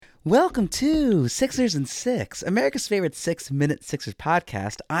Welcome to Sixers and Six, America's favorite 6-minute Sixers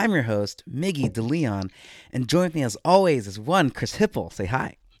podcast. I'm your host, Miggy DeLeon, and join with me as always is one Chris Hipple. Say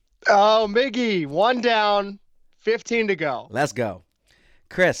hi. Oh, Miggy, 1 down, 15 to go. Let's go.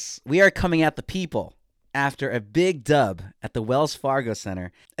 Chris, we are coming at the people after a big dub at the Wells Fargo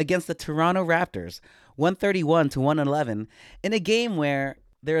Center against the Toronto Raptors, 131-111, in a game where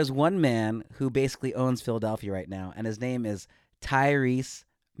there is one man who basically owns Philadelphia right now, and his name is Tyrese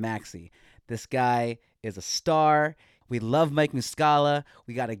Maxey. This guy is a star. We love Mike Muscala.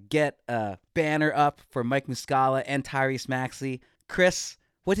 We got to get a banner up for Mike Muscala and Tyrese Maxey. Chris,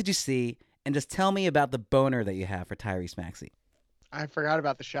 what did you see? And just tell me about the boner that you have for Tyrese Maxey. I forgot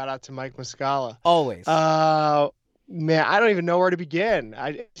about the shout out to Mike Muscala. Always. Man, I don't even know where to begin.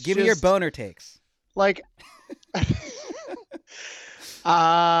 Give me your boner takes. Like,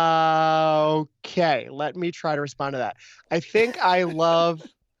 okay, let me try to respond to that. I think I love.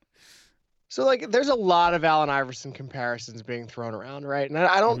 So, like, there's a lot of Allen Iverson comparisons being thrown around, right? And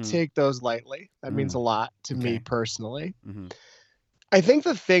I don't take those lightly. That means a lot to me personally. I think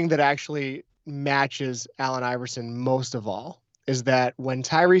the thing that actually matches Allen Iverson most of all is that when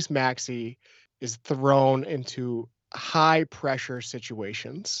Tyrese Maxey is thrown into high-pressure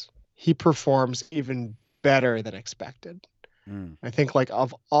situations, he performs even better than expected. I think, like,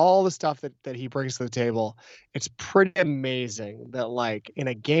 of all the stuff that he brings to the table, it's pretty amazing that, like, in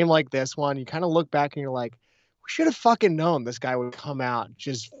a game like this one, you kind of look back and you're like, we should have fucking known this guy would come out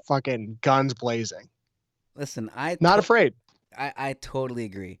just fucking guns blazing. Listen, not afraid. I totally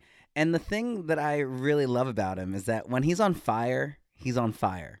agree. And the thing that I really love about him is that when he's on fire, he's on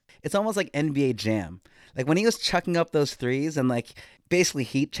fire. It's almost like NBA Jam. Like, when he was chucking up those threes and, like, basically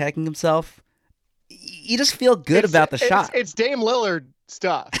heat checking himself, you just feel good about the shot. It's Dame Lillard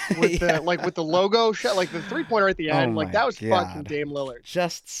stuff with the with the logo shot, like the 3-pointer at the end. Like, that was fucking Dame Lillard.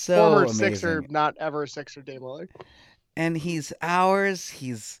 Just so former amazing. Sixer, not ever Sixer Dame Lillard. And he's ours.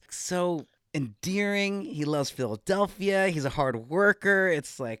 He's so endearing. He loves Philadelphia. He's a hard worker.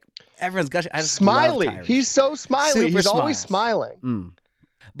 It's like everyone's gushing. I just smiley. Love Tyrese. He's so smiley. Super he's smiles. Always smiling.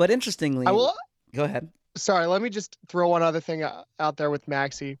 But interestingly, go ahead. Sorry, let me just throw one other thing out there with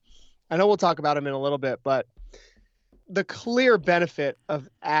Maxey. I know we'll talk about him in a little bit, but the clear benefit of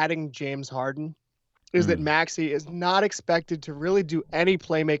adding James Harden is that Maxey is not expected to really do any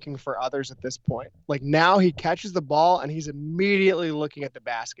playmaking for others at this point. Like, now he catches the ball and he's immediately looking at the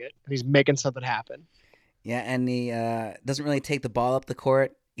basket and he's making something happen. Yeah, and he doesn't really take the ball up the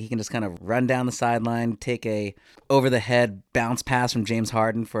court. He can just kind of run down the sideline, take a over-the-head bounce pass from James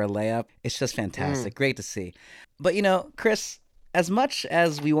Harden for a layup. It's just fantastic. Great to see. But, you know, Chris, as much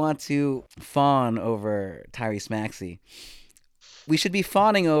as we want to fawn over Tyrese Maxey, we should be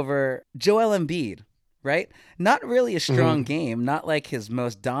fawning over Joel Embiid, right? Not really a strong game, not like his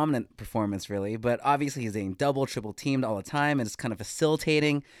most dominant performance, really, but obviously he's getting double, triple teamed all the time and it's kind of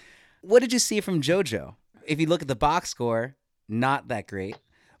facilitating. What did you see from JoJo? If you look at the box score, not that great,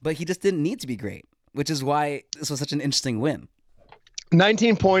 but he just didn't need to be great, which is why this was such an interesting win.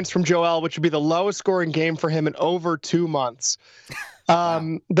 19 points from Joel, which would be the lowest scoring game for him in over 2 months.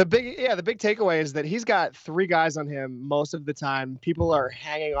 Wow. The big takeaway is that he's got 3 guys on him most of the time. People are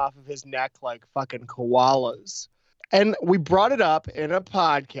hanging off of his neck like fucking koalas. And we brought it up in a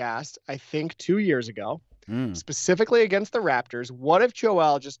podcast, I think 2 years ago, specifically against the Raptors. What if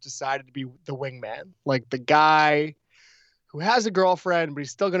Joel just decided to be the wingman? Like, the guy who has a girlfriend, but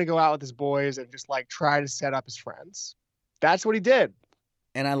he's still going to go out with his boys and just, like, try to set up his friends. That's what he did.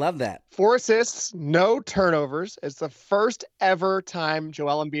 And I love that. 4 assists, no turnovers. It's the first ever time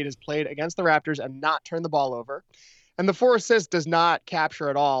Joel Embiid has played against the Raptors and not turned the ball over. And the 4 assists does not capture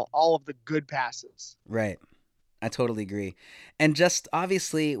at all of the good passes. Right. I totally agree. And just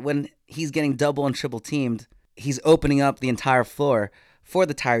obviously when he's getting double and triple teamed, he's opening up the entire floor for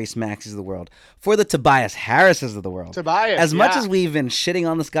the Tyrese Maxeys of the world, for the Tobias Harrises of the world. As much as we've been shitting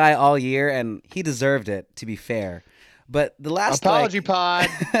on this guy all year, and he deserved it, to be fair. But the last apology pod,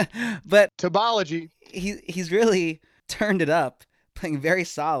 but Tobology, he's really turned it up, playing very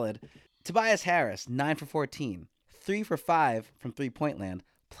solid. Tobias Harris, 9 for 14, 3 for 5 from 3-point land,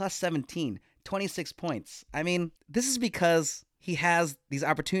 plus 17, 26 points. I mean, this is because he has these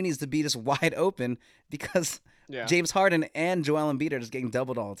opportunities to be just wide open because James Harden and Joel Embiid are just getting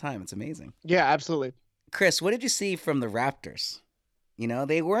doubled all the time. It's amazing. Yeah, absolutely. Chris, what did you see from the Raptors? You know,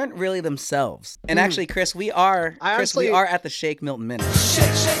 they weren't really themselves. And actually, Chris, we are at the Shake Milton Minute.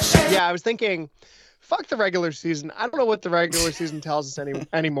 Yeah, I was thinking fuck the regular season. I don't know what the regular season tells us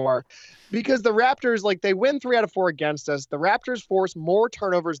anymore, because the Raptors, like, they win 3 out of 4 against us. The Raptors force more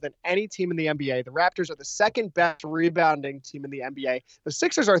turnovers than any team in the NBA. The Raptors are the second best rebounding team in the NBA. The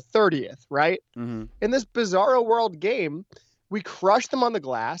Sixers are 30th, right? Mm-hmm. In this bizarro world game, we crush them on the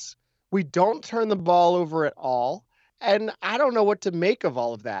glass. We don't turn the ball over at all. And I don't know what to make of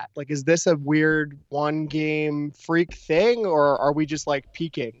all of that. Like, is this a weird one game freak thing, or are we just like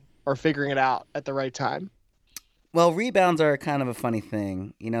peaking or figuring it out at the right time? Well, rebounds are kind of a funny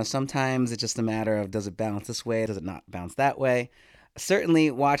thing. You know, sometimes it's just a matter of does it bounce this way, does it not bounce that way.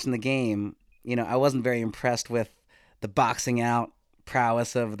 Certainly, watching the game, you know, I wasn't very impressed with the boxing out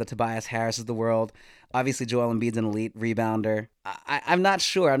prowess of the Tobias Harris of the world. Obviously, Joel Embiid's an elite rebounder. I'm not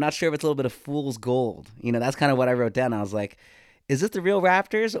sure. I'm not sure if it's a little bit of fool's gold. You know, that's kind of what I wrote down. I was like, is this the real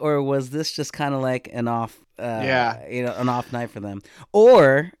Raptors, or was this just kind of like an off, Yeah. an off night for them?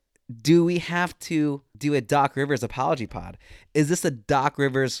 Or do we have to do a Doc Rivers apology pod? Is this a Doc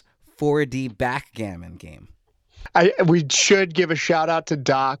Rivers 4D backgammon game? We should give a shout out to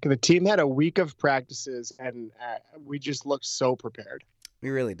Doc. The team had a week of practices, and we just looked so prepared. We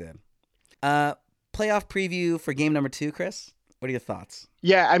really did. Playoff preview for game number 2, Chris. What are your thoughts?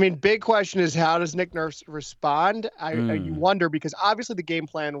 Yeah, I mean, big question is, how does Nick Nurse respond? You wonder, because obviously the game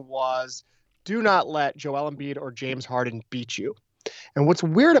plan was do not let Joel Embiid or James Harden beat you. And what's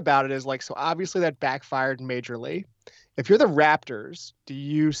weird about it is, like, so obviously that backfired majorly. If you're the Raptors, do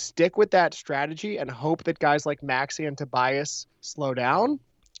you stick with that strategy and hope that guys like Maxey and Tobias slow down?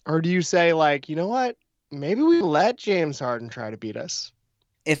 Or do you say, like, you know what? Maybe we let James Harden try to beat us.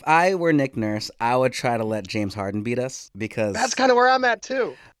 If I were Nick Nurse, I would try to let James Harden beat us, because That's kind of where I'm at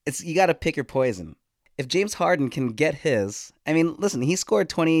too. you got to pick your poison. If James Harden can get his, I mean, listen, he scored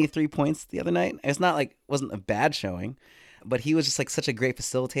 23 points the other night. It's not like it wasn't a bad showing, but he was just like such a great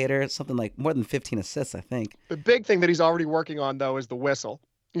facilitator, something like more than 15 assists, I think. The big thing that he's already working on, though, is the whistle.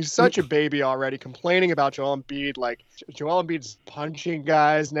 He's such a baby already, complaining about Joel Embiid. Like, Joel Embiid's punching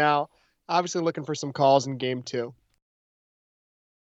guys now. Obviously looking for some calls in game 2.